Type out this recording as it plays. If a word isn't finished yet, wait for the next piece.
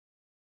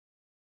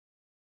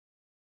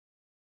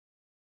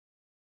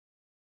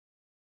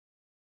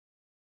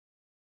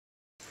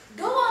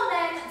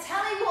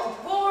tell me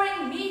what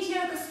boring,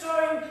 mediocre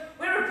story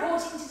we're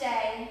reporting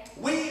today.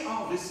 We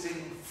are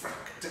visiting Frank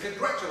to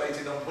congratulate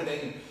him on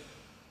winning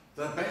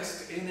the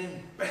Best Inn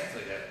in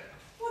Bethlehem.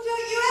 Well,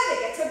 don't you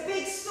ever get a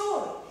big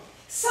story?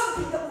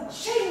 Something that will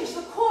change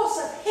the course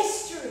of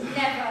history?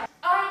 Never.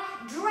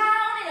 I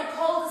drown in a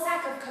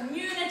cul-de-sac of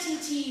community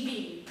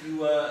TV. You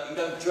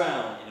don't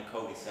drown in a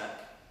cul-de-sac.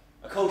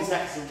 A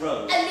cul-de-sac is a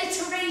road.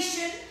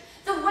 Alliteration.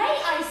 The way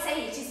I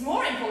say it is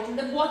more important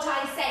than what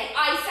I say.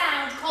 I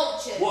sound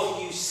cultured.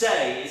 What you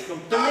say is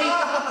completely...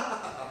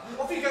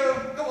 Off you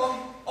go. Go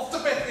on. Off to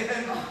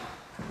Bethlehem.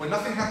 When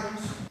nothing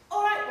happens.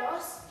 All right,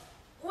 boss.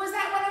 Was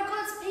that one of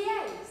God's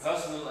PAs?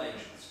 Personal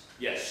angels.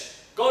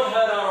 Yes. God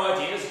heard our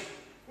ideas.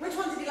 Which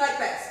one did you like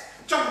best?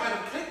 Jumping out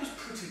of a cliff was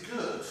pretty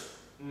good.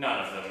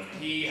 None of them.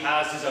 He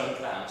has his own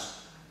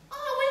plans.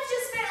 Oh, we've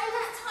just spent all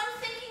that time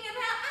thinking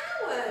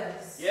about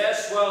ours.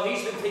 Yes, well,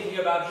 he's been thinking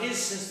about his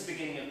since the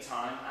beginning of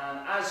time,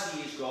 and as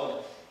he is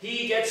God,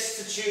 he gets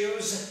to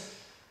choose.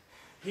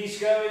 He's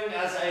going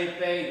as a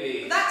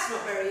baby. That's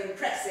not very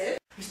impressive.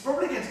 He's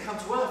probably going to come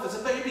to Earth as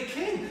a baby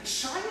king,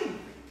 shining.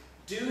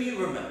 Do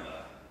you remember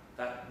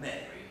that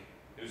Mary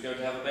who was going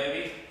to have a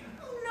baby?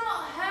 Oh,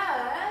 not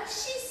her.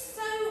 She's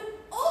so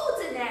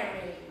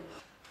ordinary.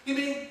 You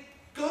mean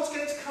God's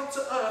going to come to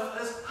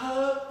Earth as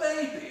her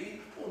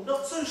baby? Well,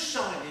 not so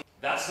shiny.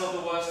 That's not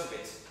the worst of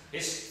it.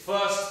 His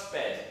first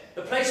bed,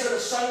 the place where the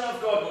Son of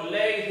God will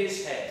lay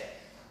his head,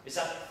 is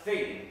that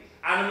thing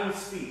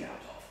animals feed out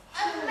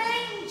of. A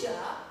manger?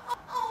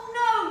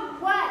 Oh,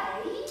 no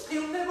way.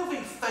 He'll never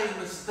be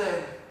famous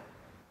then.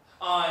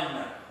 I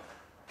know.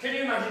 Can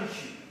you imagine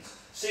humans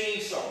singing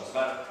songs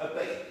about a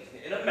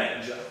baby in a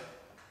manger?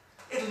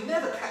 It'll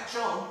never catch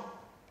on.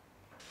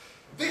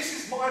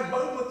 This is my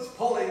moment,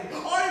 Polly.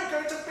 I'm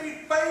going to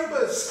be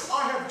famous.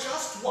 I have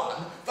just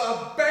won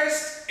the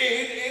Best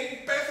Inn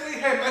in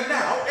Bethlehem, and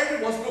now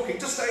everyone's looking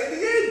to stay in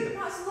the inn.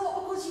 That's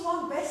not because you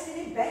won Best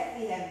Inn in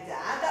Bethlehem,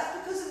 Dad. That's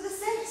because of the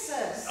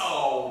census.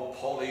 Oh,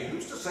 Polly,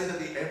 who's to say that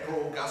the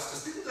Emperor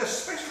Augustus didn't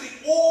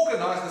especially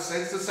organise the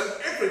census so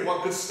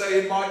everyone could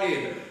stay in my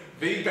inn,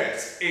 the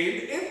Best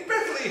Inn in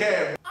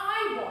Bethlehem?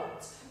 I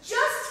want,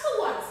 just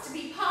for once, to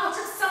be part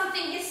of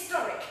something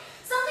historic.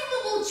 Something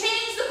that will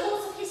change the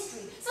course of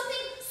history.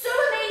 Something so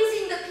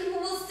amazing that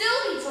people will still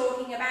be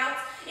talking about.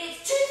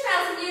 It's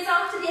 2,000 years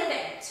after the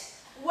event.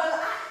 Well,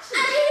 actually...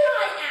 And here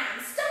I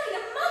am, stuck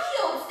in a mucky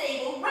old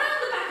stable round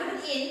the back of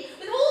an inn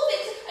with all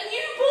this a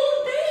newborn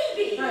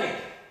baby. Hey,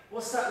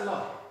 what's that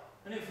like?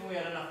 I didn't think we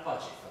had enough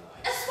budget for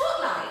A lights.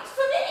 spotlight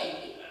for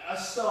me. A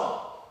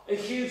star. A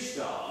huge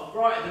star,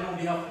 brighter than all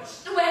the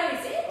others. Where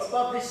is it?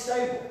 Above this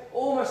stable,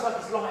 almost like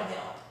it's lighting it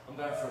up. I'm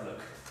going for a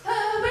look.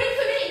 Wait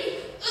for me.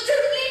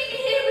 Don't leave me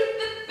here with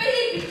the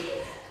baby.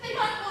 They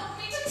might want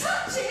me to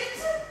touch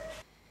it.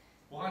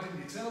 Why didn't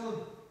you tell them?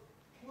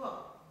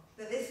 What?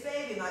 That this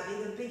baby might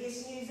be the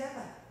biggest news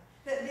ever.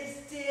 That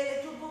this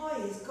dear little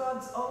boy is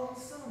God's own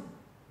son.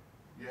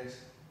 Yes.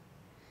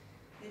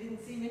 They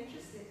didn't seem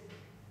interested.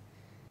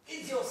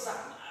 Is your son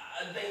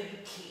a baby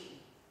king?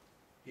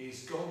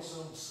 He's God's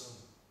own son.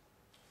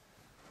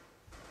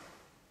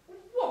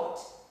 What?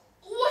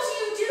 What are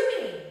you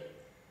doing?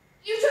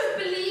 You don't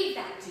believe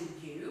that,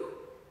 do you?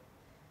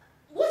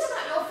 What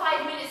about your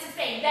 5 minutes of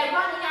fame? They're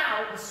running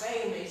out. The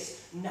fame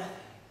is nothing.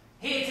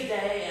 Here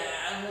today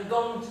and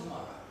gone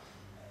tomorrow.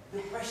 The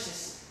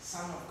precious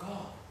Son of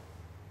God.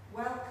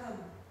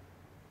 Welcome.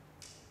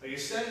 Are you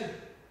staying?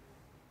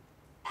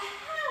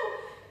 How?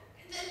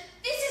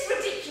 This is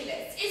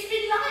ridiculous. It's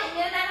been lying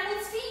in an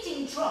animal's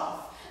feeding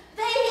trough.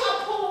 They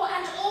are poor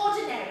and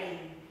ordinary.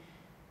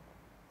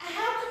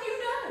 How can you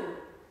know?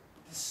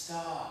 The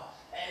star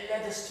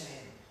led us to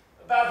him.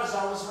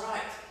 Balthazar was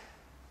right.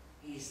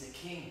 He is the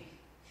king.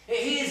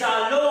 He is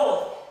our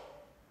Lord.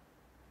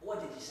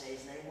 What did you say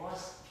his name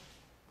was?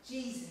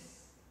 Jesus.